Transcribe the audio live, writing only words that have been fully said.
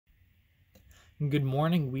Good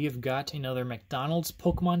morning. We have got another McDonald's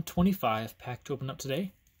Pokemon 25 pack to open up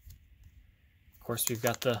today. Of course, we've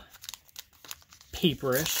got the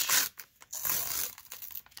paperish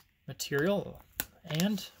material.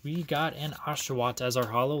 And we got an Oshawott as our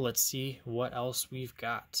holo. Let's see what else we've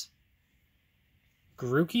got.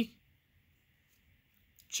 Grookey.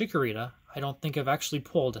 Chikorita. I don't think I've actually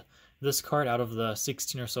pulled this card out of the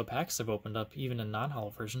 16 or so packs I've opened up, even in non-holo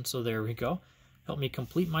version. So there we go. Help me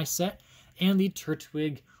complete my set. And the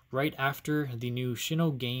Turtwig right after the new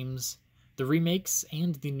Sinnoh games, the remakes,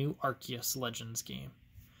 and the new Arceus Legends game.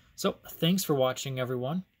 So thanks for watching,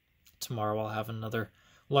 everyone. Tomorrow I'll have another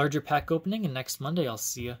larger pack opening, and next Monday I'll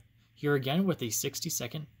see you here again with a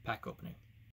 60-second pack opening.